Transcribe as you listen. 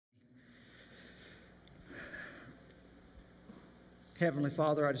Heavenly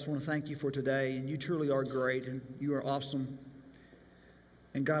Father, I just want to thank you for today, and you truly are great, and you are awesome.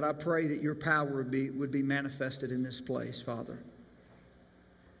 And God, I pray that your power would be manifested in this place, Father.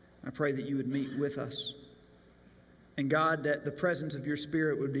 I pray that you would meet with us. And God, that the presence of your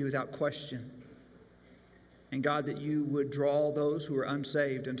Spirit would be without question. And God, that you would draw those who are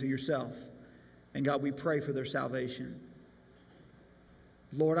unsaved unto yourself. And God, we pray for their salvation.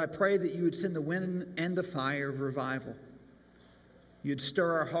 Lord, I pray that you would send the wind and the fire of revival. You'd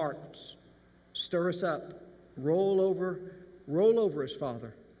stir our hearts, stir us up, roll over us,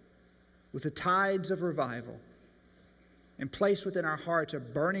 Father, with the tides of revival, and place within our hearts a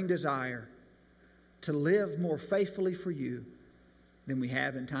burning desire to live more faithfully for you than we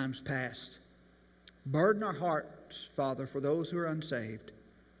have in times past. Burden our hearts, Father, for those who are unsaved.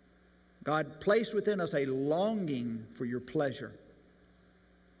 God, place within us a longing for your pleasure.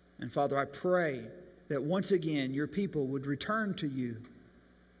 And Father, I pray that once again your people would return to you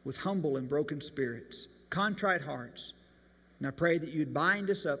with humble and broken spirits, contrite hearts. And I pray that you'd bind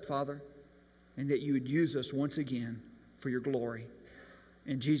us up, Father, and that you would use us once again for your glory.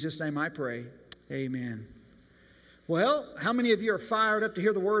 In Jesus' name I pray, amen. Well, how many of you are fired up to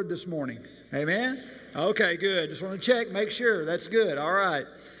hear the word this morning? Amen? Okay, good. Just want to check, make sure. That's good. All right.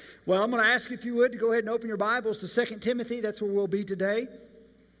 Well, I'm going to ask you, if you would, to go ahead and open your Bibles to 2 Timothy. That's where we'll be today.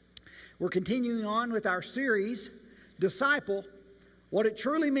 We're continuing on with our series, Disciple, what it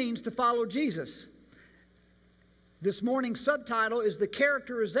truly means to follow Jesus. This morning's subtitle is the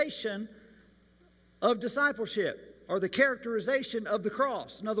characterization of discipleship, or the characterization of the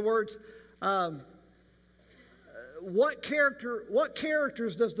cross. In other words, what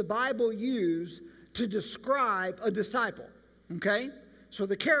characters does the Bible use to describe a disciple? Okay? So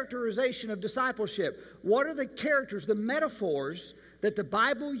the characterization of discipleship. What are the characters, the metaphors that the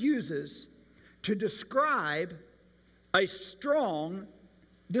Bible uses to describe a strong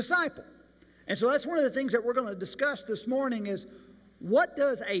disciple? And so that's one of the things that we're going to discuss this morning is, what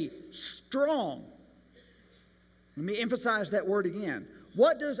does a strong, let me emphasize that word again,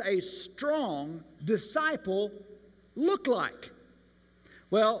 what does a strong disciple look like?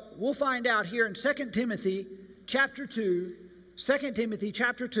 Well, we'll find out here in 2 Timothy chapter 2. 2 Timothy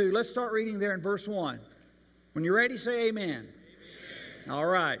chapter 2, let's start reading there in verse 1. When you're ready, say amen. Amen. All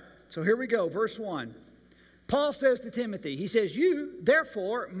right, so here we go, verse 1. Paul says to Timothy, he says, "You,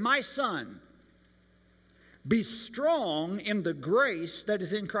 therefore, my son, be strong in the grace that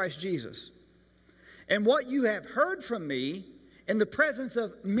is in Christ Jesus. And what you have heard from me in the presence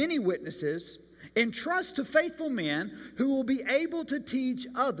of many witnesses, entrust to faithful men who will be able to teach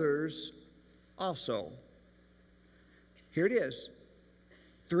others also." Here it is.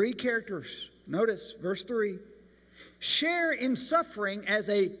 3 characters. Notice verse 3. "Share in suffering as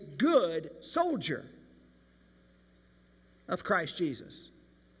a good soldier of Christ Jesus.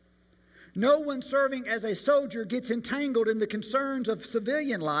 No one serving as a soldier gets entangled in the concerns of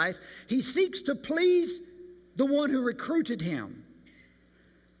civilian life. He seeks to please the one who recruited him.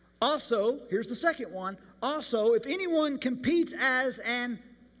 Also," here's the second one, "also, if anyone competes as an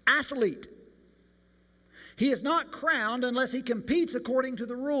athlete, he is not crowned unless he competes according to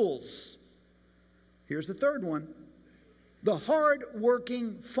the rules." Here's the third one. "The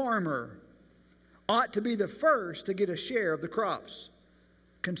hardworking farmer ought to be the first to get a share of the crops.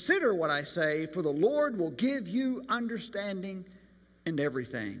 Consider what I say, for the Lord will give you understanding in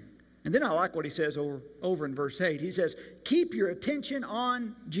everything." And then I like what he says over in verse 8. He says, "Keep your attention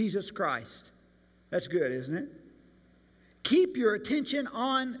on Jesus Christ." That's good, isn't it? Keep your attention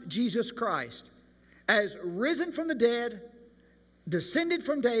on Jesus Christ. "As risen from the dead, descended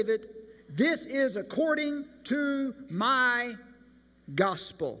from David, this is according to my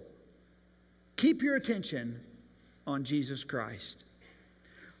gospel." Keep your attention on Jesus Christ.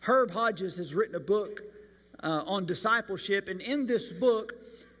 Herb Hodges has written a book on discipleship, and in this book,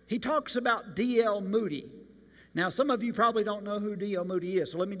 he talks about D.L. Moody. Now, some of you probably don't know who D.L. Moody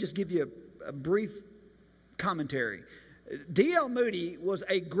is, so let me just give you a brief commentary. D.L. Moody was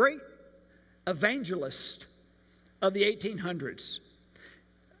a great evangelist of the 1800s.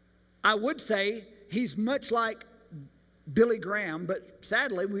 I would say he's much like Billy Graham, but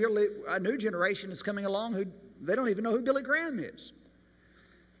sadly, a new generation is coming along who they don't even know who Billy Graham is.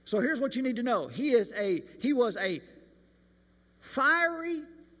 So here's what you need to know. He was a fiery,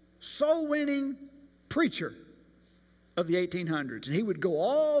 soul-winning preacher of the 1800s. And he would go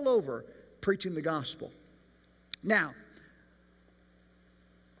all over preaching the gospel. Now,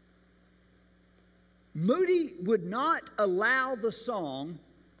 Moody would not allow the song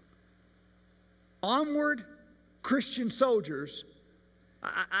 "Onward, Christian Soldiers"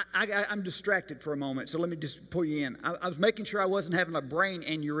 I'm distracted for a moment, so let me just pull you in. I was making sure I wasn't having a brain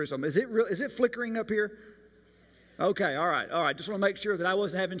aneurysm. Is it flickering up here? Okay, all right. Just want to make sure that I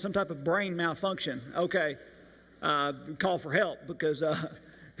wasn't having some type of brain malfunction. Okay, call for help because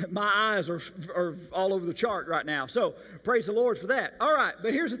my eyes are all over the chart right now. So praise the Lord for that. All right,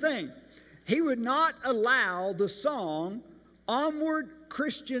 but here's the thing. He would not allow the song "Onward,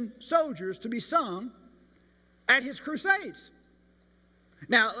 Christian Soldiers" to be sung at his crusades.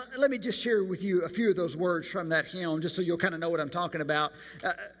 Now, let me just share with you a few of those words from that hymn, just so you'll kind of know what I'm talking about.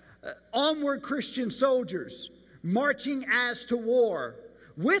 Onward, Christian soldiers, marching as to war,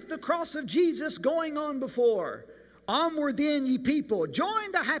 with the cross of Jesus going on before. Onward then, ye people,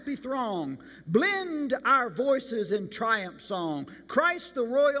 join the happy throng, blend our voices in triumph song. Christ the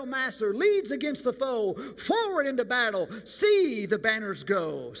royal master leads against the foe, forward into battle, see the banners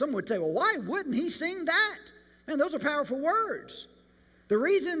go. Some would say, well, why wouldn't he sing that? Man, those are powerful words. The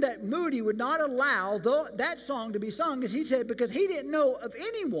reason that Moody would not allow that song to be sung is, he said, because he didn't know of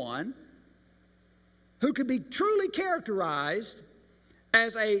anyone who could be truly characterized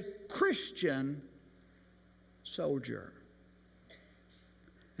as a Christian soldier.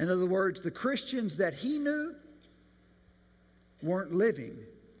 In other words, the Christians that he knew weren't living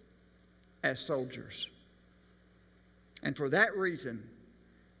as soldiers. And for that reason,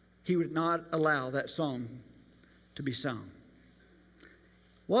 he would not allow that song to be sung.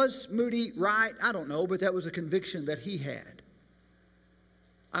 Was Moody right? I don't know, but that was a conviction that he had.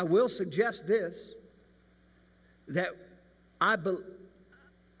 I will suggest this, that I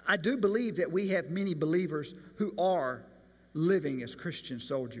do believe that we have many believers who are living as Christian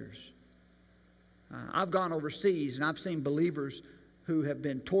soldiers. I've gone overseas and I've seen believers who have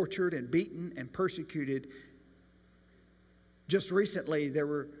been tortured and beaten and persecuted. Just recently, there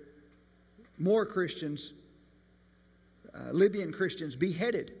were more Christians, Libyan Christians,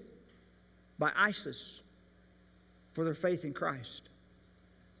 beheaded by ISIS for their faith in Christ.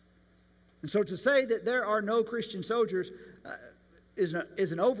 And so to say that there are no Christian soldiers is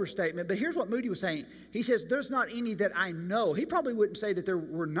an overstatement. But here's what Moody was saying. He says, there's not any that I know. He probably wouldn't say that there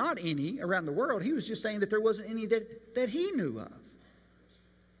were not any around the world. He was just saying that there wasn't any that he knew of.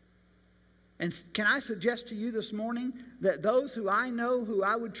 And can I suggest to you this morning that those who I know who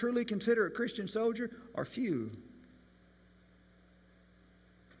I would truly consider a Christian soldier are few.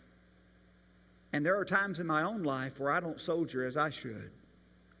 And there are times in my own life where I don't soldier as I should.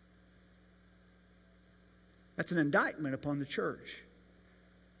 That's an indictment upon the church.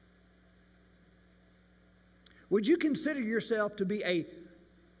 Would you consider yourself to be a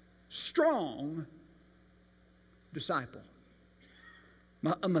strong disciple?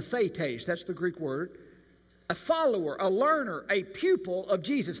 A mathetes, that's the Greek word. A follower, a learner, a pupil of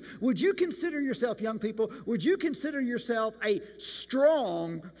Jesus. Would you consider yourself, young people, would you consider yourself a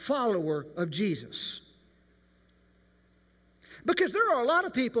strong follower of Jesus? Because there are a lot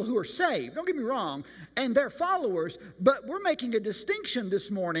of people who are saved, don't get me wrong, and they're followers, but we're making a distinction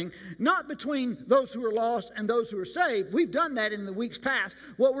this morning, not between those who are lost and those who are saved. We've done that in the weeks past.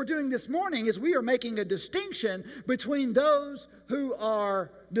 What we're doing this morning is we are making a distinction between those who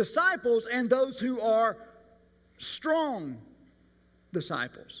are disciples and those who are strong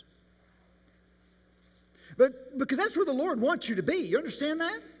disciples. But because that's where the Lord wants you to be. You understand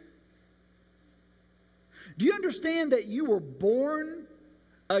that? Do you understand that you were born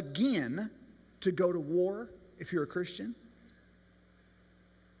again to go to war if you're a Christian?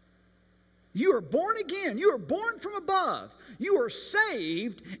 You are born again. You are born from above. You are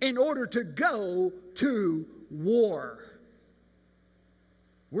saved in order to go to war.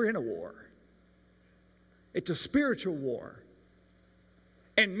 We're in a war. It's a spiritual war.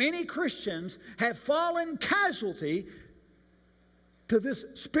 And many Christians have fallen casualty to this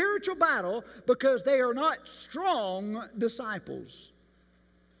spiritual battle because they are not strong disciples.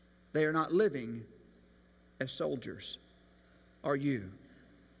 They are not living as soldiers. Are you?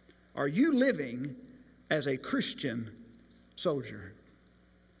 Are you living as a Christian soldier?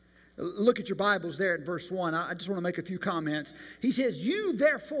 Look at your Bibles there in verse 1. I just want to make a few comments. He says, "You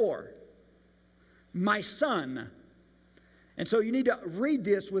therefore, my son." And so you need to read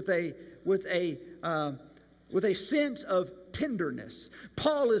this with a sense of tenderness.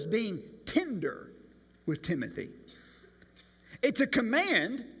 Paul is being tender with Timothy. It's a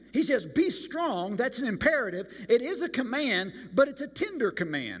command. He says, be strong. That's an imperative. It is a command, but it's a tender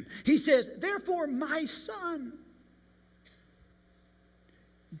command. He says, therefore, my son,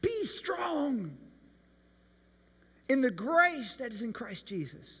 be strong in the grace that is in Christ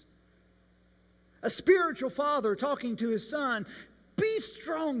Jesus. A spiritual father talking to his son, be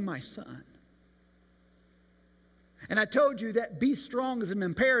strong, my son. And I told you that be strong is an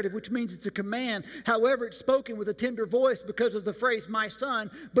imperative, which means it's a command. However, it's spoken with a tender voice because of the phrase, my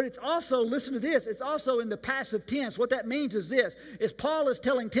son. But it's also, listen to this, it's also in the passive tense. What that means is this, is Paul is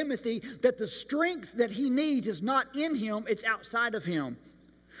telling Timothy that the strength that he needs is not in him, it's outside of him.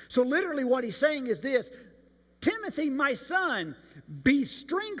 So literally what he's saying is this, Timothy, my son, be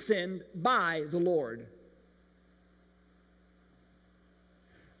strengthened by the Lord.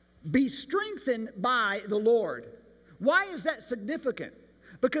 Be strengthened by the Lord. Why is that significant?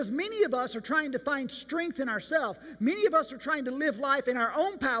 Because many of us are trying to find strength in ourselves. Many of us are trying to live life in our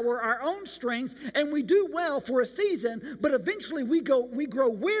own power, our own strength, and we do well for a season, but eventually we grow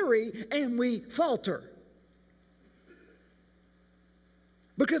weary and we falter.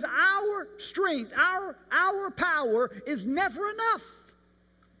 Because our strength, our power is never enough.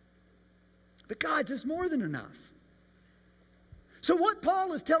 But God's is more than enough. So what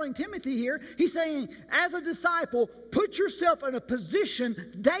Paul is telling Timothy here, he's saying, as a disciple, put yourself in a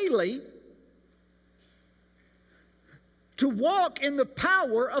position daily to walk in the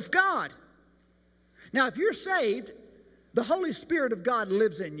power of God. Now, if you're saved, the Holy Spirit of God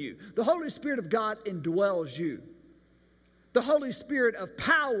lives in you. The Holy Spirit of God indwells you. The Holy Spirit of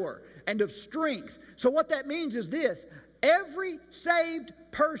power and of strength. So what that means is this, every saved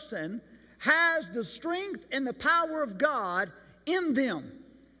person has the strength and the power of God in them.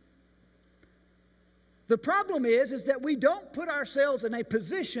 The problem is that we don't put ourselves in a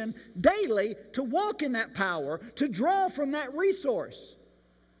position daily to walk in that power, to draw from that resource.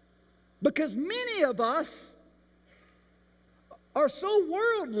 Because many of us are so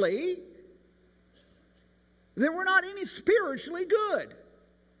worldly that we're not any spiritually good.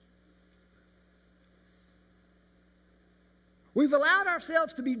 We've allowed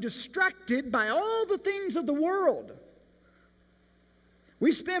ourselves to be distracted by all the things of the world.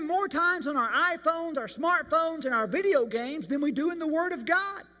 We spend more time on our iPhones, our smartphones, and our video games than we do in the Word of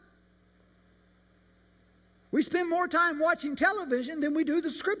God. We spend more time watching television than we do the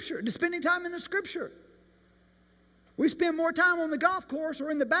Scripture, spending time in the Scripture. We spend more time on the golf course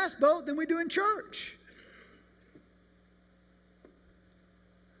or in the bass boat than we do in church.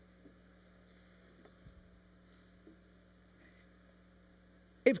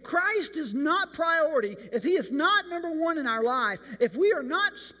 If Christ is not priority, if He is not number one in our life, if we are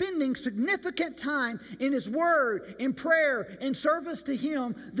not spending significant time in His Word, in prayer, in service to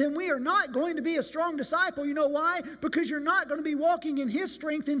Him, then we are not going to be a strong disciple. You know why? Because you're not going to be walking in His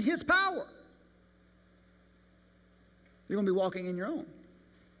strength and His power. You're going to be walking in your own.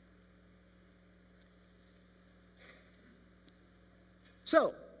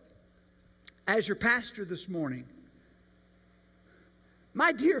 So, as your pastor this morning,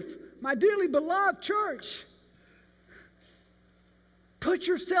 my dearly beloved church, put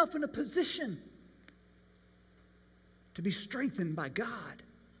yourself in a position to be strengthened by God.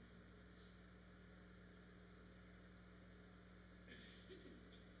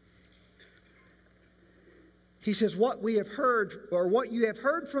 He says, what we have heard, or what you have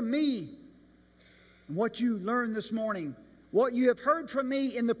heard from me, and what you learned this morning, what you have heard from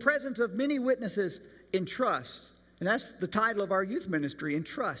me in the presence of many witnesses, entrust. And that's the title of our youth ministry,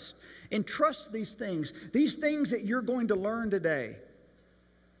 entrust. Entrust these things that you're going to learn today.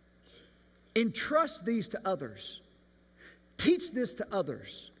 Entrust these to others. Teach this to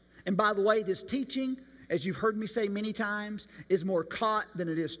others. And by the way, this teaching, as you've heard me say many times, is more caught than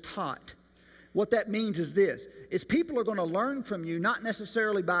it is taught. What that means is this, is people are going to learn from you, not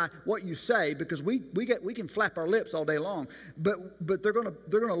necessarily by what you say, because we can flap our lips all day long, but they're going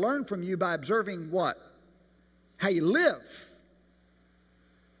to learn from you by observing what? How you live.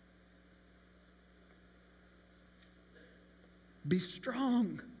 Be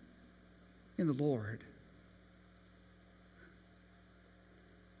strong in the Lord.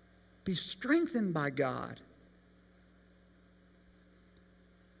 Be strengthened by God.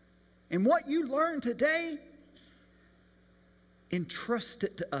 And what you learn today, entrust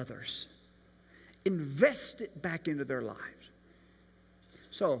it to others. Invest it back into their lives.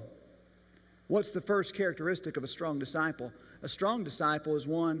 So, what's the first characteristic of a strong disciple? A strong disciple is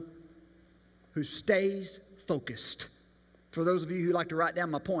one who stays focused. For those of you who like to write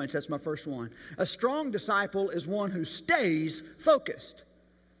down my points, that's my first one. A strong disciple is one who stays focused.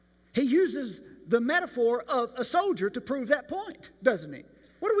 He uses the metaphor of a soldier to prove that point, doesn't he?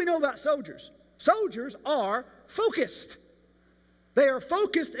 What do we know about soldiers? Soldiers are focused. They are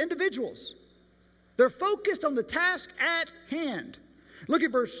focused individuals. They're focused on the task at hand. Look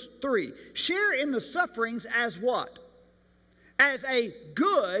at verse 3. Share in the sufferings as what? As a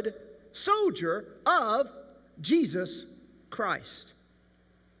good soldier of Jesus Christ.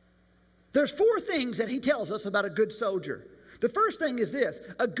 There's 4 things that he tells us about a good soldier. The first thing is this: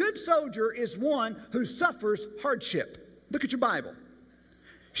 a good soldier is one who suffers hardship. Look at your Bible.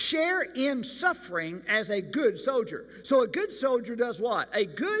 Share in suffering as a good soldier. So a good soldier does what? A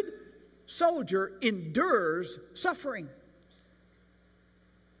good soldier endures suffering.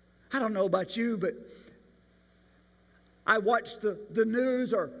 I don't know about you, but I watch the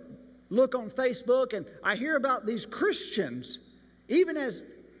news or look on Facebook, and I hear about these Christians, even as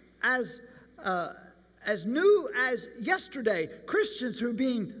new as yesterday, Christians who are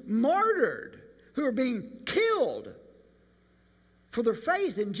being martyred, who are being killed for their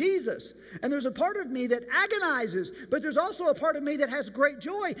faith in Jesus. And there's a part of me that agonizes, but there's also a part of me that has great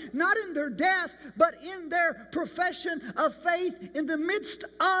joy, not in their death, but in their profession of faith in the midst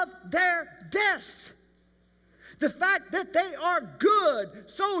of their death. The fact that they are good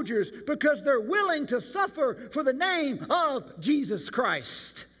soldiers because they're willing to suffer for the name of Jesus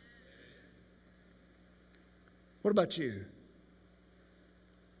Christ. What about you?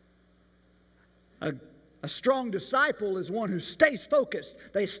 A strong disciple is one who stays focused.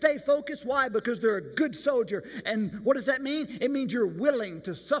 They stay focused. Why? Because they're a good soldier. And what does that mean? It means you're willing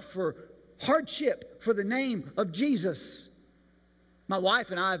to suffer hardship for the name of Jesus. My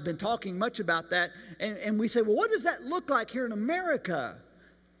wife and I have been talking much about that. And we say, well, what does that look like here in America?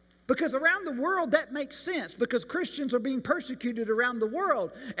 Because around the world, that makes sense, because Christians are being persecuted around the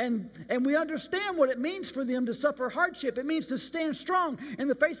world. And we understand what it means for them to suffer hardship. It means to stand strong in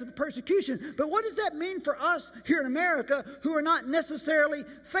the face of persecution. But what does that mean for us here in America who are not necessarily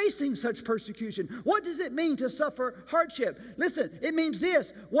facing such persecution? What does it mean to suffer hardship? Listen, it means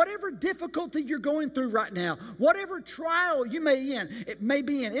this: whatever difficulty you're going through right now, whatever trial you may be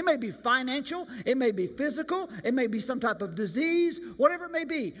in, it may be financial, it may be physical, it may be some type of disease, whatever it may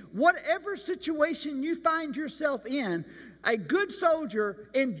be. Whatever situation you find yourself in, a good soldier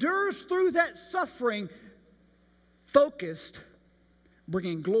endures through that suffering focused,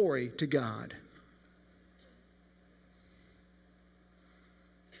 bringing glory to God.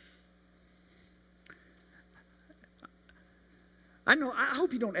 I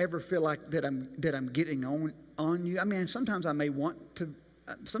hope you don't ever feel like that I'm getting on you. I mean, sometimes I may want to.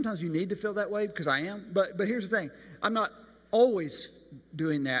 Sometimes you need to feel that way, because I am. But here's the thing: I'm not always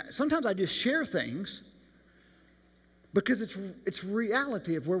doing that. Sometimes I just share things because it's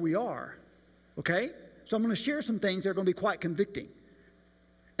reality of where we are. Okay? So I'm going to share some things that are going to be quite convicting.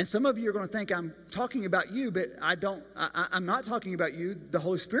 And some of you are going to think I'm talking about you, but I'm not talking about you. The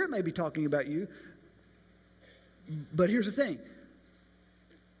Holy Spirit may be talking about you. But here's the thing.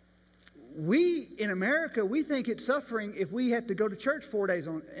 We, in America, we think it's suffering if we have to go to church 4 days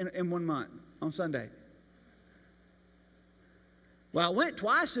in 1 month on Sunday. Well, I went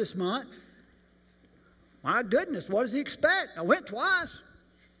twice this month. My goodness, what does he expect? I went twice.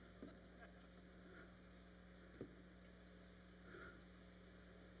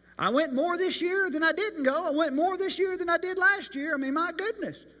 I went more this year than I didn't go. I went more this year than I did last year. I mean, my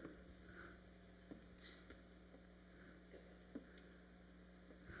goodness.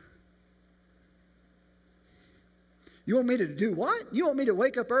 You want me to do what? You want me to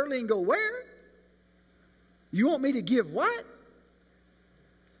wake up early and go where? You want me to give what?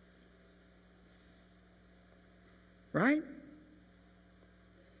 Right?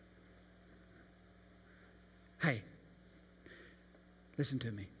 Hey, listen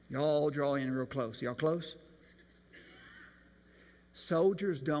to me. Y'all draw in real close. Y'all close?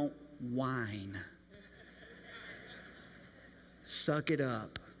 Soldiers don't whine. Suck it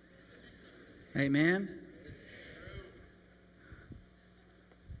up. Amen?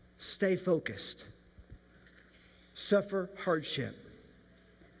 Stay focused. Suffer hardship.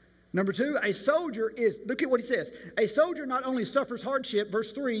 Number 2, a soldier is, look at what he says. A soldier not only suffers hardship,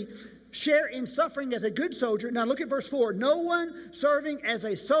 verse 3, share in suffering as a good soldier. Now look at verse 4. No one serving as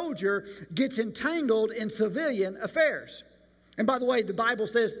a soldier gets entangled in civilian affairs. And by the way, the Bible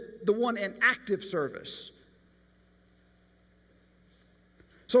says the one in active service.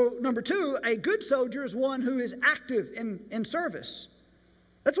 So number 2, a good soldier is one who is active in service.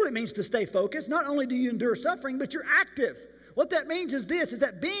 That's what it means to stay focused. Not only do you endure suffering, but you're active. What that means is this, is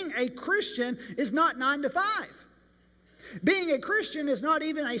that being a Christian is not 9 to 5. Being a Christian is not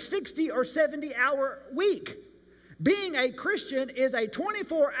even a 60 or 70-hour week. Being a Christian is a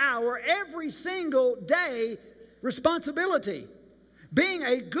 24-hour, every single day responsibility. Being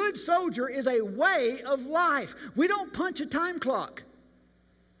a good soldier is a way of life. We don't punch a time clock.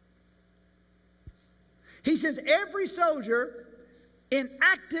 He says every soldier in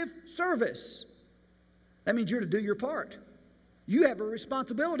active service. That means you're to do your part. You have a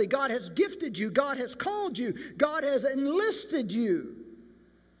responsibility. God has gifted you. God has called you. God has enlisted you.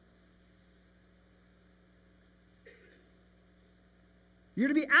 You're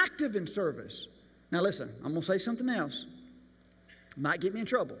to be active in service. Now listen, I'm going to say something else. Might get me in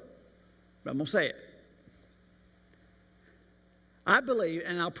trouble, but I'm going to say it. I believe,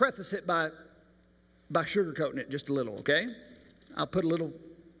 and I'll preface it by sugarcoating it just a little, okay? I'll put a little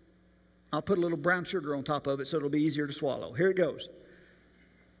brown sugar on top of it so it'll be easier to swallow. Here it goes.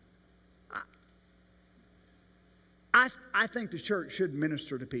 I think the church should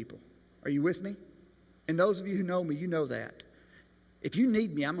minister to people. Are you with me? And those of you who know me, you know that. If you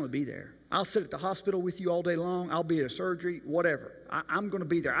need me, I'm going to be there. I'll sit at the hospital with you all day long. I'll be at a surgery, whatever. I'm going to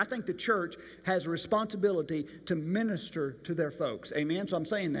be there. I think the church has a responsibility to minister to their folks. Amen? So I'm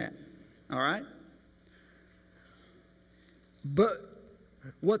saying that. All right? But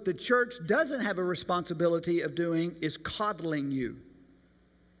what the church doesn't have a responsibility of doing is coddling you.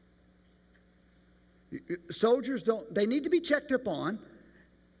 Soldiers they need to be checked up on,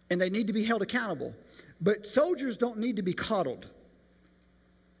 and they need to be held accountable. But soldiers don't need to be coddled.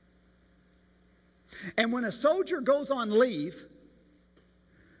 And when a soldier goes on leave,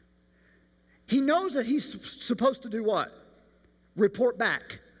 he knows that he's supposed to do what? Report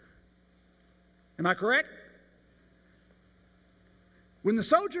back. Am I correct? When the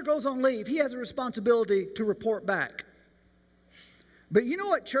soldier goes on leave, he has a responsibility to report back. But you know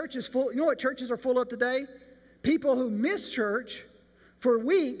what churches are full of today? People who miss church for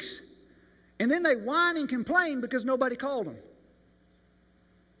weeks, and then they whine and complain because nobody called them.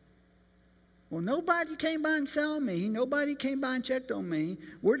 Well, nobody came by and saw me. Nobody came by and checked on me.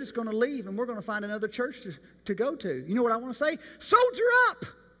 We're just going to leave, and we're going to find another church to go to. You know what I want to say? Soldier up!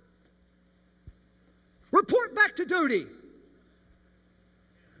 Report back to duty.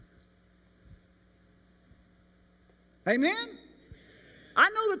 Amen? I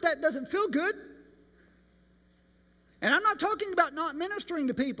know that doesn't feel good. And I'm not talking about not ministering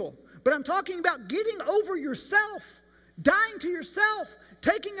to people, but I'm talking about getting over yourself, dying to yourself,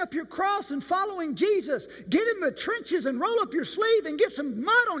 taking up your cross and following Jesus. Get in the trenches and roll up your sleeve and get some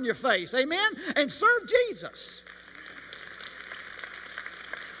mud on your face, amen? And serve Jesus.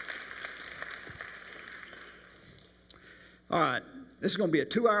 All right, this is going to be a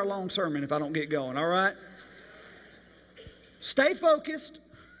 2-hour-long sermon if I don't get going, all right? Stay focused.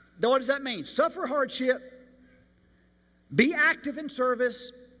 What does that mean? Suffer hardship. Be active in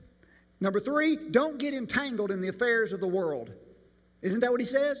service. Number 3, don't get entangled in the affairs of the world. Isn't that what he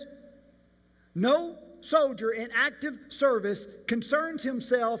says? No soldier in active service concerns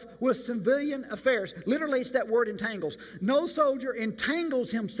himself with civilian affairs. Literally, it's that word entangles. No soldier entangles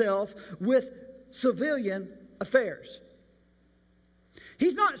himself with civilian affairs.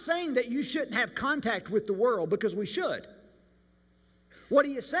 He's not saying that you shouldn't have contact with the world, because we should. What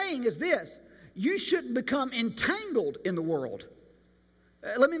he is saying is this: you shouldn't become entangled in the world.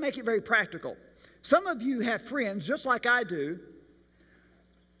 Let me make it very practical. Some of you have friends, just like I do.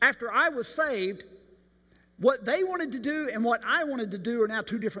 After I was saved, what they wanted to do and what I wanted to do are now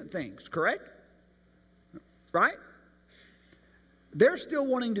 2 different things, correct? Right? They're still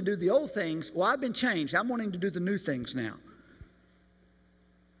wanting to do the old things. Well, I've been changed. I'm wanting to do the new things now.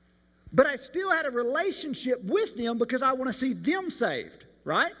 But I still had a relationship with them because I want to see them saved,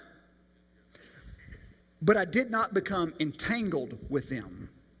 right? But I did not become entangled with them.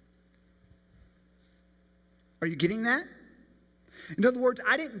 Are you getting that? In other words,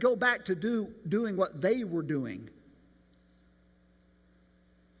 I didn't go back to doing what they were doing.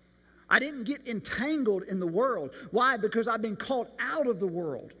 I didn't get entangled in the world. Why? Because I've been called out of the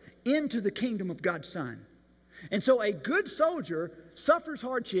world into the kingdom of God's Son. And so a good soldier suffers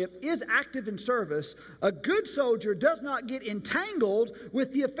hardship, is active in service. A good soldier does not get entangled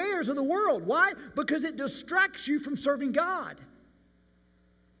with the affairs of the world. Why? Because it distracts you from serving God.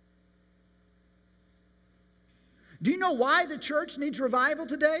 Do you know why the church needs revival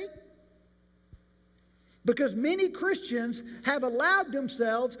today? Because many Christians have allowed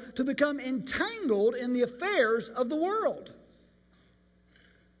themselves to become entangled in the affairs of the world.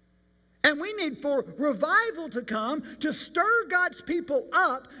 And we need for revival to come to stir God's people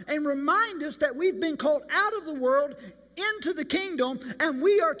up and remind us that we've been called out of the world into the kingdom, and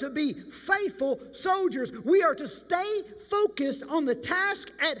we are to be faithful soldiers. We are to stay focused on the task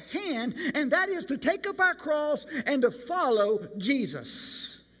at hand, and that is to take up our cross and to follow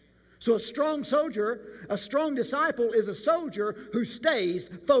Jesus. So a strong soldier, a strong disciple, is a soldier who stays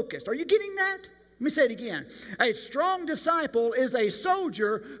focused. Are you getting that? Let me say it again. A strong disciple is a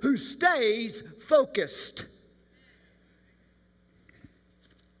soldier who stays focused.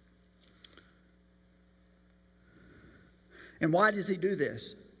 And why does he do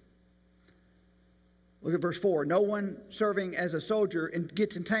this? Look at verse 4. No one serving as a soldier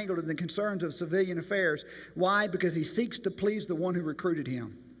gets entangled in the concerns of civilian affairs. Why? Because he seeks to please the one who recruited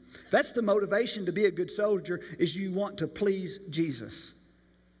him. That's the motivation to be a good soldier, is you want to please Jesus.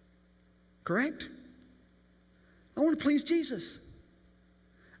 Correct? I want to please Jesus.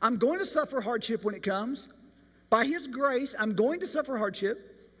 I'm going to suffer hardship when it comes. By His grace, I'm going to suffer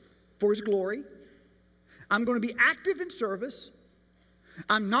hardship for His glory. I'm going to be active in service.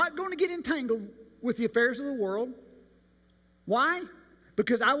 I'm not going to get entangled with the affairs of the world. Why?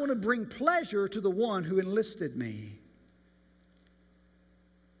 Because I want to bring pleasure to the one who enlisted me.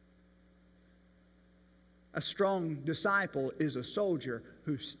 A strong disciple is a soldier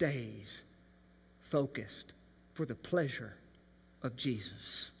who stays focused for the pleasure of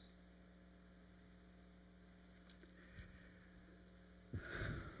Jesus.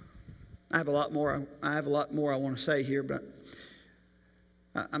 I have a lot more I want to say here, but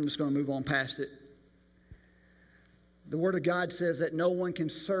I'm just going to move on past it. The Word of God says that no one can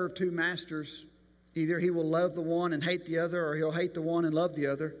serve two masters. Either he will love the one and hate the other, or he'll hate the one and love the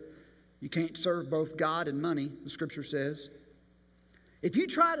other. You can't serve both God and money, the Scripture says. If you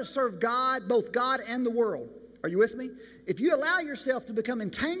try to serve God, both God and the world, are you with me? If you allow yourself to become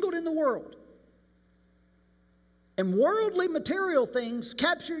entangled in the world, and worldly material things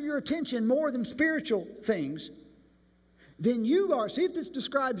capture your attention more than spiritual things, then you are, see if this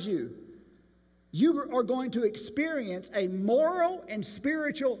describes you, you are going to experience a moral and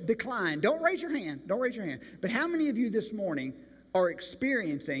spiritual decline. Don't raise your hand. Don't raise your hand. But how many of you this morning are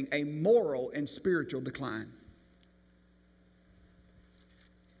experiencing a moral and spiritual decline?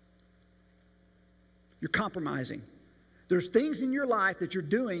 You're compromising. There's things in your life that you're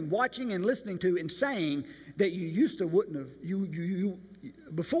doing, watching and listening to and saying that you used to wouldn't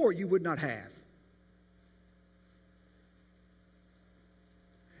have, before you would not have.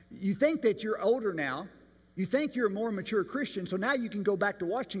 You think that you're older now. You think you're a more mature Christian, so now you can go back to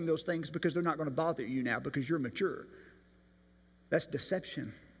watching those things because they're not going to bother you now because you're mature. That's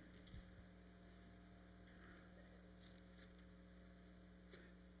deception.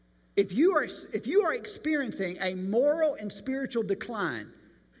 If you are experiencing a moral and spiritual decline,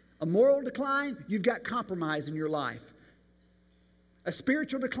 a moral decline, you've got compromise in your life. A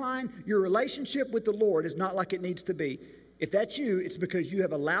spiritual decline, your relationship with the Lord is not like it needs to be. If that's you, it's because you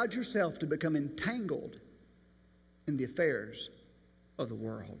have allowed yourself to become entangled in the affairs of the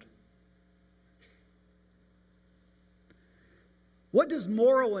world. What does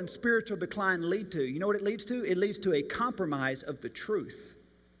moral and spiritual decline lead to? You know what it leads to? It leads to a compromise of the truth.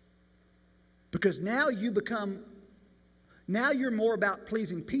 Because now you're more about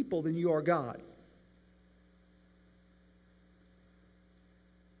pleasing people than you are God.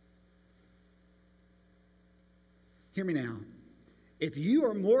 Hear me now. If you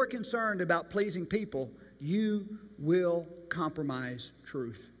are more concerned about pleasing people, you will compromise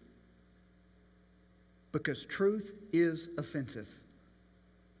truth. Because truth is offensive.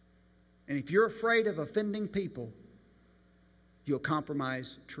 And if you're afraid of offending people, you'll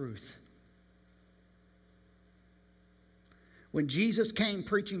compromise truth. When Jesus came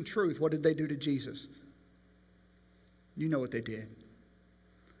preaching truth, what did they do to Jesus? You know what they did.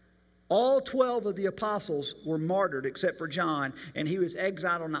 All 12 of the apostles were martyred except for John, and he was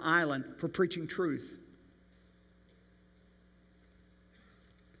exiled on the island for preaching truth.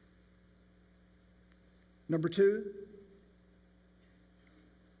 Number 2,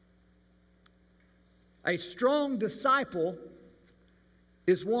 a strong disciple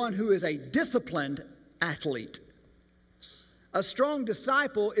is one who is a disciplined athlete. A strong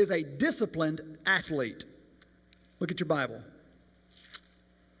disciple is a disciplined athlete. Look at your Bible.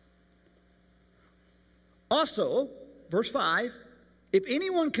 Also, verse 5, if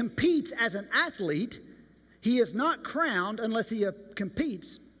anyone competes as an athlete, he is not crowned unless he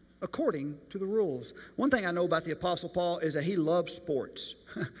competes according to the rules. One thing I know about the Apostle Paul is that he loves sports.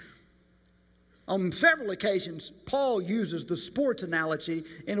 On several occasions, Paul uses the sports analogy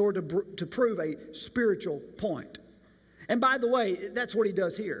in order to prove a spiritual point. And by the way, that's what he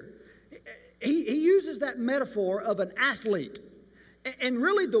does here. He uses that metaphor of an athlete. And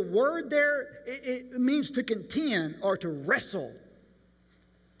really the word there, it means to contend or to wrestle.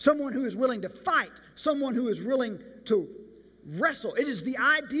 Someone who is willing to fight. Someone who is willing to wrestle. It is the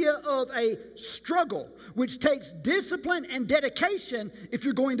idea of a struggle, which takes discipline and dedication if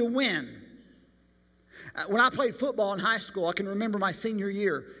you're going to win. When I played football in high school, I can remember my senior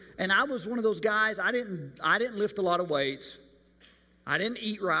year. And I was one of those guys, I didn't lift a lot of weights. I didn't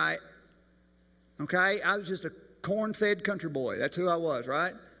eat right. Okay? I was just a corn-fed country boy. That's who I was,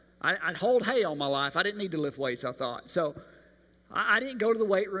 right? I'd hold hay all my life. I didn't need to lift weights, I thought. So I didn't go to the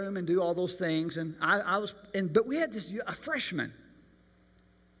weight room and do all those things. And but we had a freshman.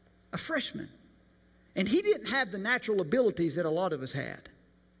 And he didn't have the natural abilities that a lot of us had.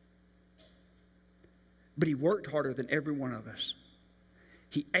 But he worked harder than every one of us.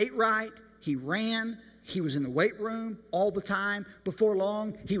 He ate right. He ran. He was in the weight room all the time. Before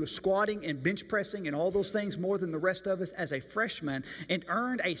long, he was squatting and bench pressing and all those things more than the rest of us as a freshman, and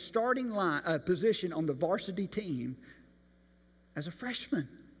earned a starting position on the varsity team as a freshman.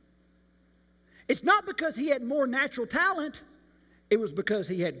 It's not because he had more natural talent. It was because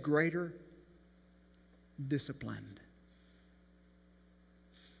he had greater discipline.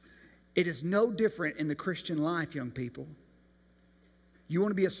 It is no different in the Christian life, young people. You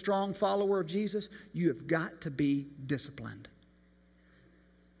want to be a strong follower of Jesus? You have got to be disciplined.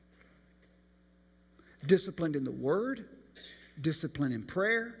 Disciplined in the Word, disciplined in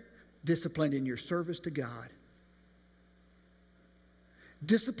prayer, disciplined in your service to God.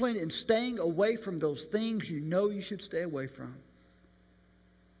 Disciplined in staying away from those things you know you should stay away from.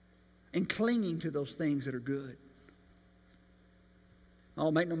 And clinging to those things that are good.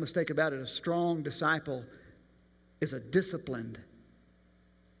 Oh, make no mistake about it, a strong disciple is a disciplined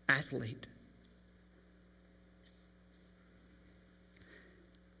athlete.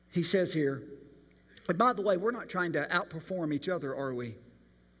 He says here, but by the way, we're not trying to outperform each other, are we?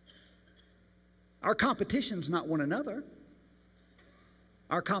 Our competition's not one another.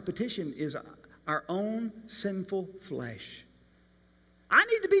 Our competition is our own sinful flesh. I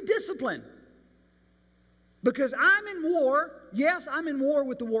need to be disciplined because I'm in war. Yes, I'm in war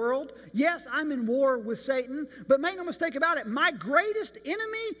with the world. Yes, I'm in war with Satan. But make no mistake about it, my greatest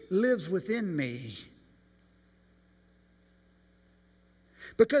enemy lives within me.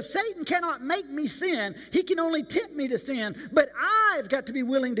 Because Satan cannot make me sin. He can only tempt me to sin. But I've got to be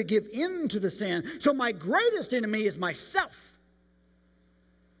willing to give in to the sin. So my greatest enemy is myself.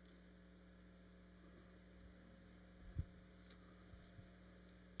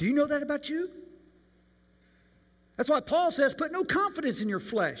 Do you know that about you? That's why Paul says, put no confidence in your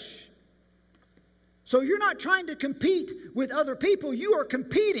flesh. So you're not trying to compete with other people. You are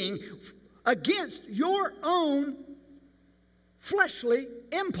competing against your own fleshly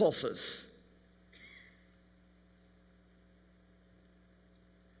impulses.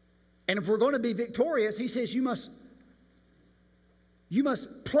 And if we're going to be victorious, he says you must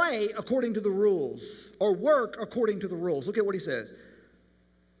play according to the rules or work according to the rules. Look at what he says.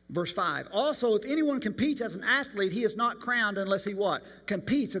 Verse 5. Also, if anyone competes as an athlete, he is not crowned unless he what?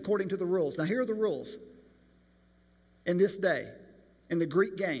 Competes according to the rules. Now, here are the rules. In this day, in the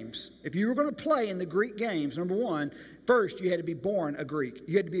Greek games, if you were going to play in the Greek games, number one, first, you had to be born a Greek.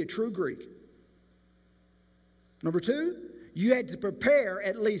 You had to be a true Greek. Number two, you had to prepare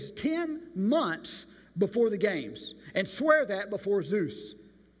at least 10 months before the games and swear that before Zeus.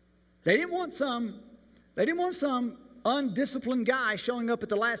 They didn't want some undisciplined guy showing up at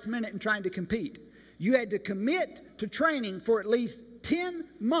the last minute and trying to compete. You had to commit to training for at least 10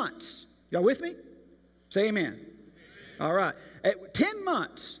 months. Y'all with me? Say amen. All right. At 10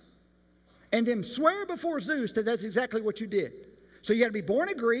 months. And then swear before Zeus that that's exactly what you did. So you got to be born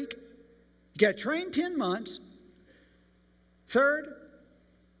a Greek. You got to train 10 months. Third,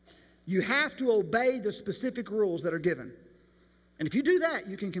 you have to obey the specific rules that are given. And if you do that,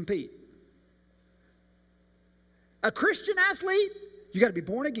 you can compete. A Christian athlete, you got to be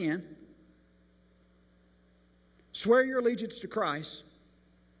born again, swear your allegiance to Christ,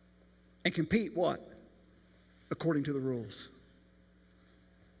 and compete what? According to the rules.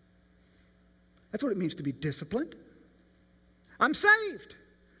 That's what it means to be disciplined. I'm saved.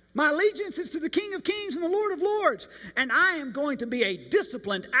 My allegiance is to the King of Kings and the Lord of Lords. And I am going to be a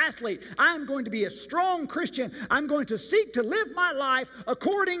disciplined athlete. I am going to be a strong Christian. I'm going to seek to live my life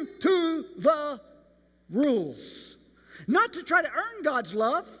according to the rules. Not to try to earn God's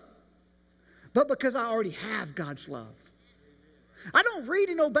love, but because I already have God's love. I don't read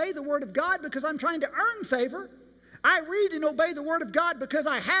and obey the Word of God because I'm trying to earn favor. I read and obey the Word of God because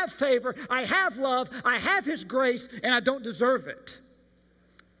I have favor, I have love, I have His grace, and I don't deserve it.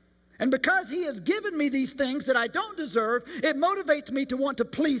 And because He has given me these things that I don't deserve, it motivates me to want to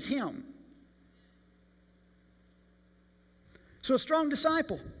please Him. So a strong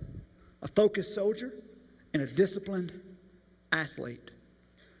disciple, a focused soldier, and a disciplined athlete.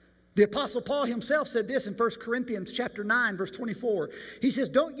 The Apostle Paul himself said this in 1 Corinthians chapter 9, verse 24. He says,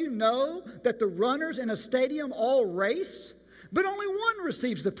 don't you know that the runners in a stadium all race, but only one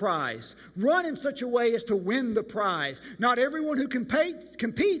receives the prize. Run in such a way as to win the prize. Not everyone who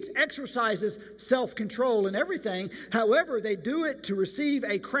competes exercises self-control in everything. However, they do it to receive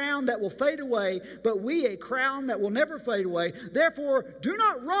a crown that will fade away, but we a crown that will never fade away. Therefore, do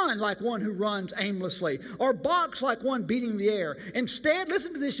not run like one who runs aimlessly, or box like one beating the air. Instead,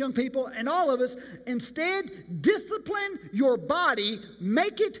 listen to this, young people, and all of us, instead, discipline your body,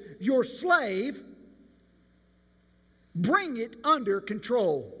 make it your slave, bring it under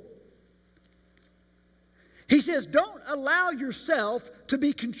control. He says, don't allow yourself to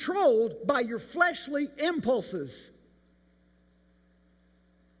be controlled by your fleshly impulses,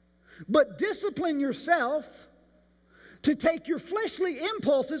 but discipline yourself to take your fleshly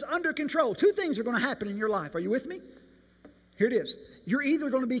impulses under control. Two things are going to happen in your life. Are you with me? Here it is. You're either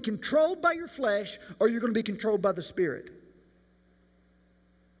going to be controlled by your flesh or you're going to be controlled by the Spirit.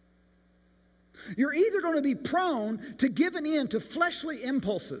 You're either going to be prone to giving in to fleshly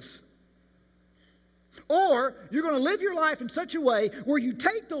impulses, or you're going to live your life in such a way where you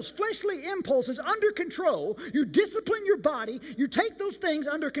take those fleshly impulses under control, you discipline your body, you take those things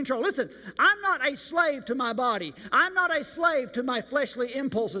under control. Listen, I'm not a slave to my body. I'm not a slave to my fleshly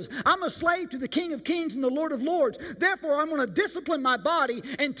impulses. I'm a slave to the King of Kings and the Lord of Lords. Therefore, I'm going to discipline my body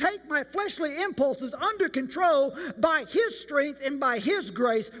and take my fleshly impulses under control by His strength and by His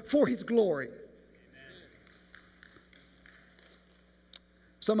grace for His glory.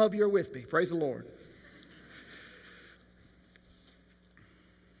 Some of you are with me. Praise the Lord.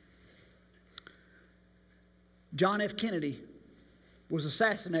 John F. Kennedy was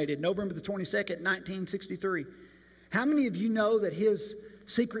assassinated November the 22nd, 1963. How many of you know that his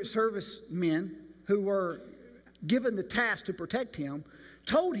Secret Service men who were given the task to protect him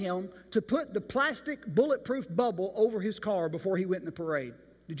told him to put the plastic bulletproof bubble over his car before he went in the parade?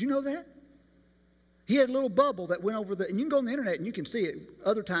 Did you know that? He had a little bubble that went over and you can go on the internet and you can see it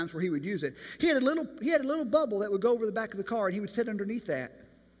other times where he would use it. He had a little bubble that would go over the back of the car and he would sit underneath that.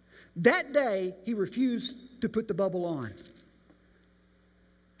 That day, he refused to put the bubble on.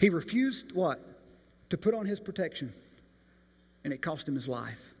 He refused what? To put on his protection. And it cost him his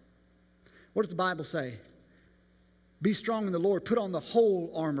life. What does the Bible say? Be strong in the Lord. Put on the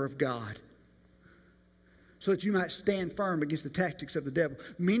whole armor of God, so that you might stand firm against the tactics of the devil.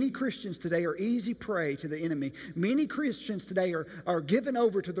 Many Christians today are easy prey to the enemy. Many Christians today are given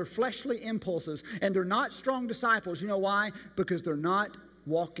over to their fleshly impulses, and they're not strong disciples. You know why? Because they're not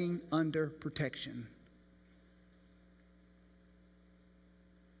walking under protection.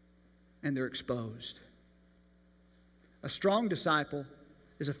 And they're exposed. A strong disciple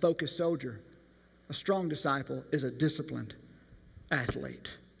is a focused soldier. A strong disciple is a disciplined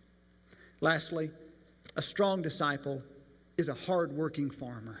athlete. Lastly, a strong disciple is a hardworking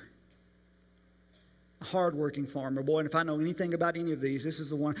farmer. A hardworking farmer. Boy, and if I know anything about any of these, this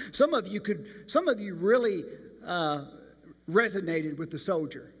is the one. Some of you really resonated with the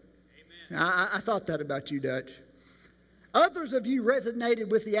soldier. Amen. I thought that about you, Dutch. Others of you resonated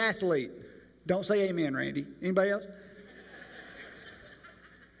with the athlete. Don't say amen, Randy. Anybody else?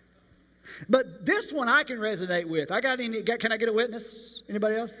 But this one I can resonate with. Can I get a witness?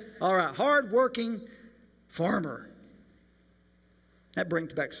 Anybody else? All right. Hardworking farmer. That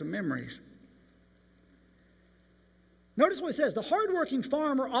brings back some memories. Notice what it says. The hardworking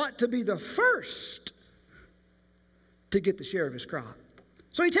farmer ought to be the first to get the share of his crop.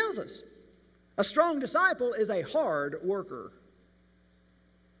 So he tells us, a strong disciple is a hard worker.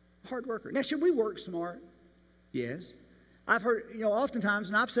 Hard worker. Now, should we work smart? Yes. I've heard, oftentimes,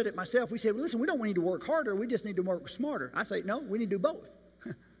 and I've said it myself, we say, well, listen, we don't need to work harder, we just need to work smarter. I say, no, we need to do both.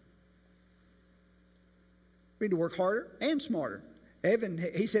 We need to work harder and smarter. Evan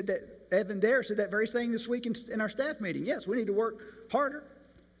Dare said that very thing this week in our staff meeting. Yes, we need to work harder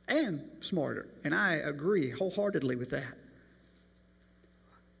and smarter. And I agree wholeheartedly with that.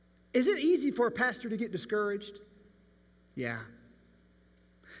 Is it easy for a pastor to get discouraged? Yeah.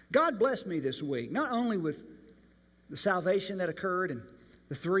 God blessed me this week, not only with the salvation that occurred and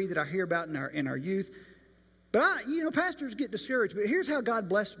the 3 that I hear about in our youth, but pastors get discouraged. But here's how God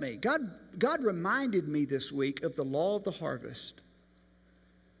blessed me. God reminded me this week of the law of the harvest.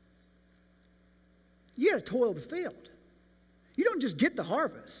 You got to toil the field. You don't just get the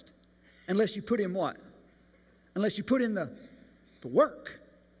harvest unless you put in what? Unless you put in the work.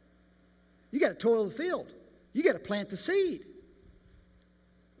 You got to toil the field. You got to plant the seed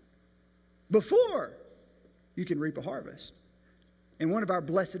before you can reap a harvest. And one of our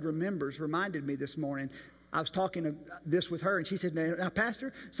blessed remembers reminded me this morning. I was talking this with her, and she said, now,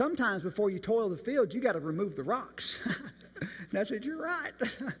 Pastor, sometimes before you toil the field, you got to remove the rocks. And I said, you're right.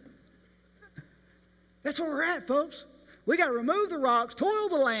 That's where we're at, folks. We got to remove the rocks, toil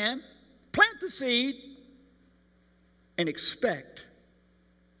the land, plant the seed, and expect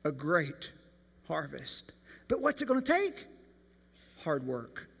a great harvest. But what's it going to take? Hard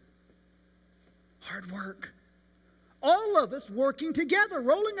work. Hard work. All of us working together,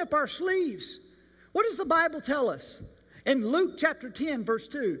 rolling up our sleeves. What does the Bible tell us? In Luke chapter 10, verse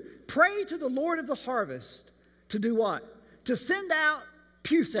 2, pray to the Lord of the harvest to do what? To send out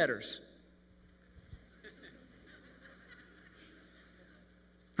pew setters.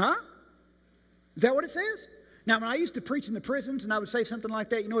 Huh? Is that what it says? Now, when I used to preach in the prisons and I would say something like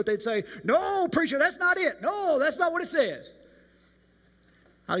that, you know what they'd say? No, preacher, that's not it. No, that's not what it says.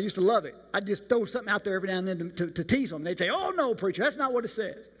 I used to love it. I'd just throw something out there every now and then to tease them. They'd say, oh, no, preacher, that's not what it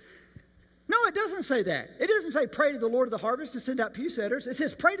says. No, it doesn't say that. It doesn't say pray to the Lord of the harvest to send out pew setters. It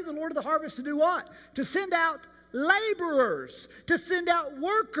says pray to the Lord of the harvest to do what? To send out laborers, to send out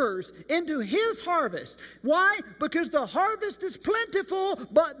workers into his harvest. Why? Because the harvest is plentiful,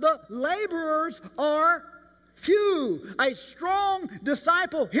 but the laborers are few. A strong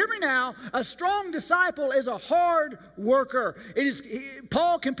disciple, hear me now, a strong disciple is a hard worker.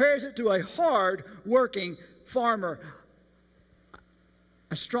 Paul compares it to a hard working farmer.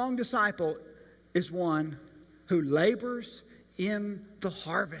 A strong disciple is one who labors in the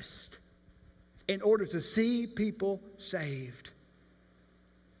harvest in order to see people saved.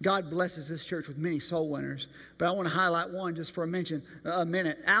 God blesses this church with many soul winners, but I want to highlight one just for a minute.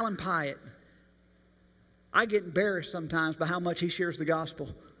 Alan Pyatt. I get embarrassed sometimes by how much he shares the gospel.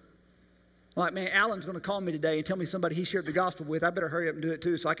 Like, man, Alan's going to call me today and tell me somebody he shared the gospel with. I better hurry up and do it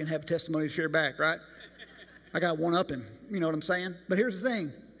too so I can have a testimony to share back, right? I got to one-up him. You know what I'm saying? But here's the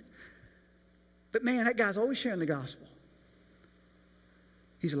thing. But man, that guy's always sharing the gospel.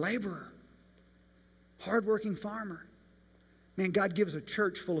 He's a laborer. Hardworking farmer. Man, God give us a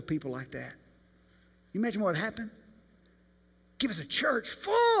church full of people like that. You imagine what would happen? Give us a church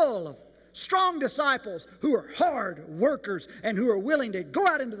full of strong disciples who are hard workers and who are willing to go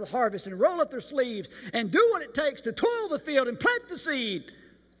out into the harvest and roll up their sleeves and do what it takes to toil the field and plant the seed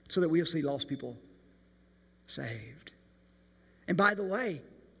so that we'll see lost people saved. And by the way,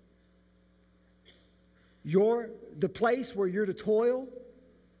 the place where you're to toil,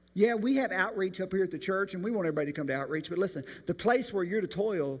 yeah, we have outreach up here at the church and we want everybody to come to outreach, but listen, the place where you're to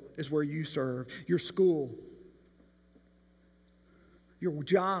toil is where you serve, your school, your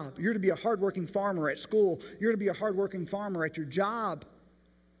job. You're to be a hardworking farmer at school. You're to be a hardworking farmer at your job.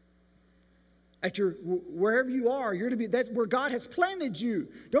 Wherever you are, you're to be. That's where God has planted you.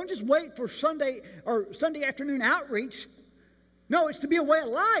 Don't just wait for Sunday or Sunday afternoon outreach. No, it's to be a way of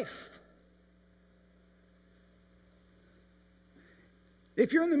life.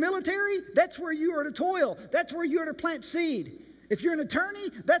 If you're in the military, that's where you are to toil. That's where you are to plant seed. If you're an attorney,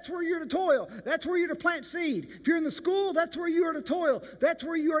 that's where you're to toil. That's where you're to plant seed. If you're in the school, that's where you are to toil. That's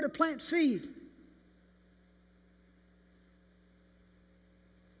where you are to plant seed.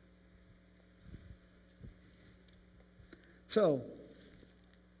 So,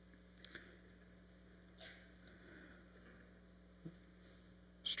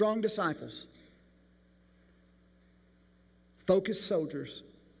 strong disciples, focused soldiers,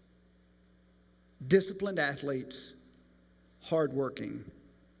 disciplined athletes, hardworking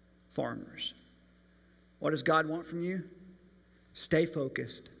farmers. What does God want from you? Stay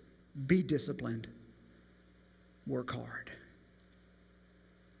focused, be disciplined, work hard.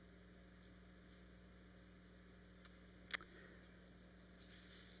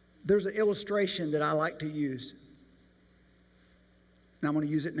 There's an illustration that I like to use, and I'm going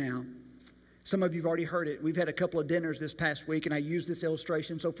to use it now. Some of you have already heard it. We've had a couple of dinners this past week, and I used this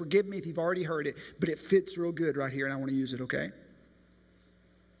illustration, so forgive me if you've already heard it, but it fits real good right here, and I want to use it, okay?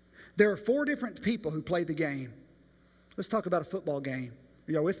 There are 4 different people who play the game. Let's talk about a football game.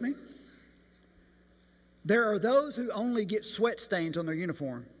 Are y'all with me? There are those who only get sweat stains on their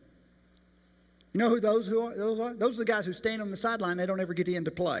uniform. You know who those are? Those are the guys who stand on the sideline. They don't ever get in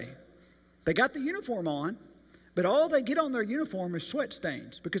to play. They got the uniform on, but all they get on their uniform is sweat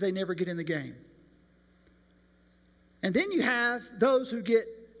stains because they never get in the game. And then you have those who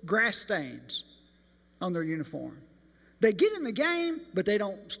get grass stains on their uniform. They get in the game, but they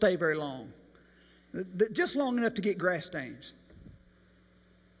don't stay very long. Just long enough to get grass stains.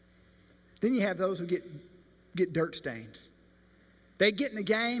 Then you have those who get dirt stains. They get in the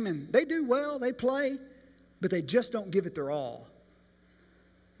game and they do well, they play, but they just don't give it their all.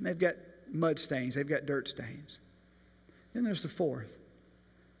 And they've got mud stains, they've got dirt stains. Then there's the 4th.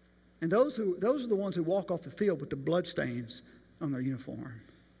 And those are the ones who walk off the field with the blood stains on their uniform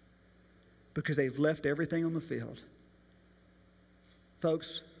because they've left everything on the field.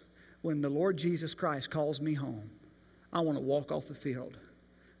 Folks, when the Lord Jesus Christ calls me home, I want to walk off the field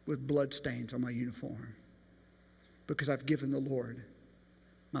with blood stains on my uniform because I've given the Lord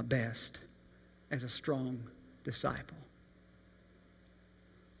my best as a strong disciple.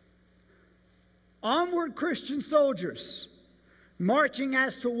 Onward, Christian soldiers, marching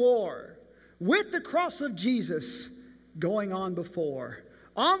as to war, with the cross of Jesus going on before.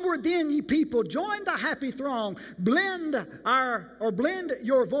 Onward then, ye people, join the happy throng. Blend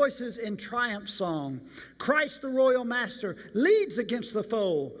your voices in triumph song. Christ the royal master leads against the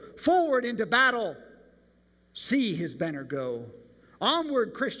foe. Forward into battle, see his banner go.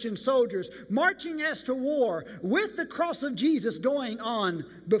 Onward, Christian soldiers, marching as to war, with the cross of Jesus going on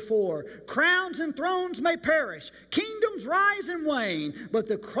before. Crowns and thrones may perish, kingdoms rise and wane, but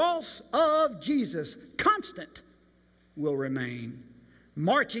the cross of Jesus, constant, will remain.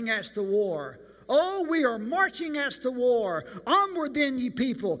 Marching as to war. Oh, we are marching as to war. Onward then, ye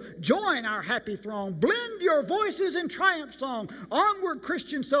people, join our happy throng. Blend your voices in triumph song. Onward,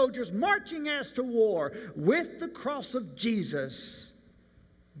 Christian soldiers, marching as to war, with the cross of Jesus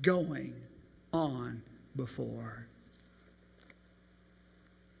going on before.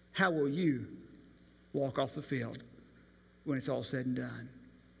 How will you walk off the field when it's all said and done?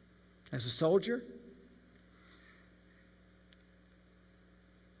 As a soldier?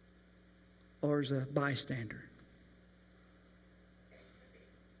 Or as a bystander?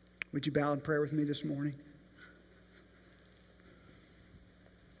 Would you bow in prayer with me this morning?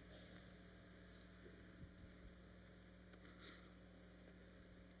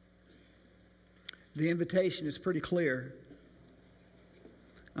 The invitation is pretty clear.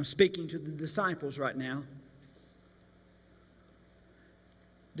 I'm speaking to the disciples right now.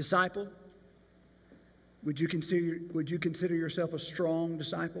 Disciple, would you consider yourself a strong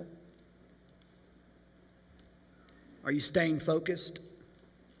disciple? Are you staying focused?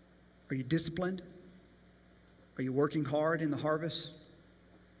 Are you disciplined? Are you working hard in the harvest?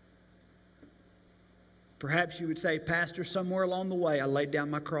 Perhaps you would say, Pastor, somewhere along the way I laid down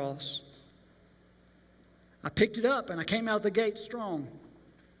my cross. I picked it up and I came out of the gate strong.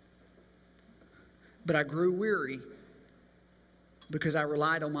 But I grew weary because I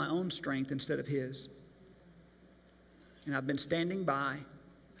relied on my own strength instead of His. And I've been standing by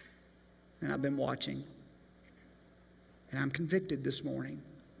and I've been watching. And I'm convicted this morning.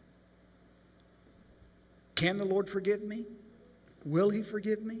 Can the Lord forgive me? Will He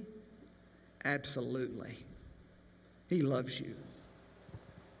forgive me? Absolutely. He loves you.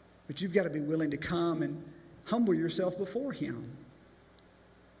 But you've got to be willing to come and humble yourself before Him.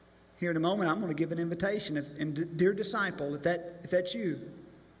 Here in a moment, I'm going to give an invitation. And dear disciple, if that's you,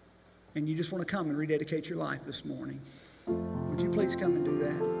 and you just want to come and rededicate your life this morning, would you please come and do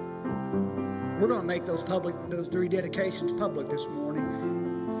that? We're going to make those rededications public this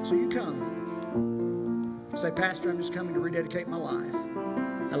morning. So you come. Say, Pastor, I'm just coming to rededicate my life.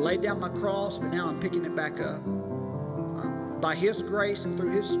 I laid down my cross, but now I'm picking it back up. By His grace and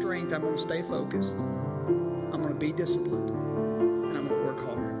through His strength, I'm going to stay focused. I'm going to be disciplined. And I'm going to work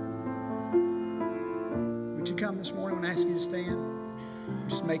hard. Would you come this morning? I want to ask you to stand.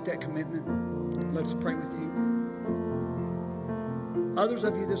 Just make that commitment. Let us pray with you. Others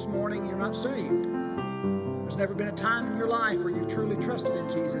of you this morning, you're not saved. There's never been a time in your life where you've truly trusted in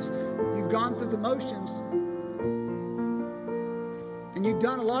Jesus. You've gone through the motions. And you've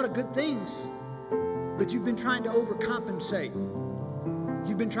done a lot of good things. But you've been trying to overcompensate.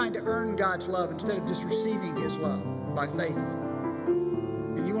 You've been trying to earn God's love instead of just receiving His love by faith.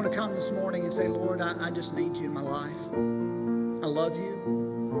 And you want to come this morning and say, Lord, I just need you in my life. I love you.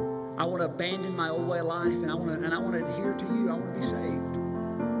 I want to abandon my old way of life, and I want to adhere to you. I want to be saved.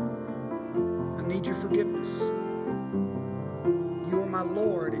 I need your forgiveness. You are my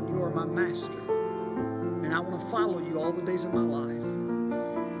Lord, and you are my Master. And I want to follow you all the days of my life.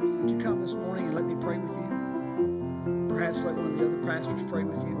 Would you come this morning and let me pray with you? Perhaps let one of the other pastors pray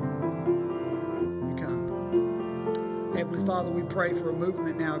with you. You come. Heavenly Father, we pray for a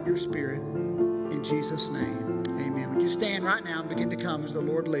movement now of your Spirit. In Jesus' name, amen. Would you stand right now and begin to come as the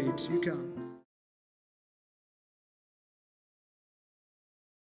Lord leads? You come.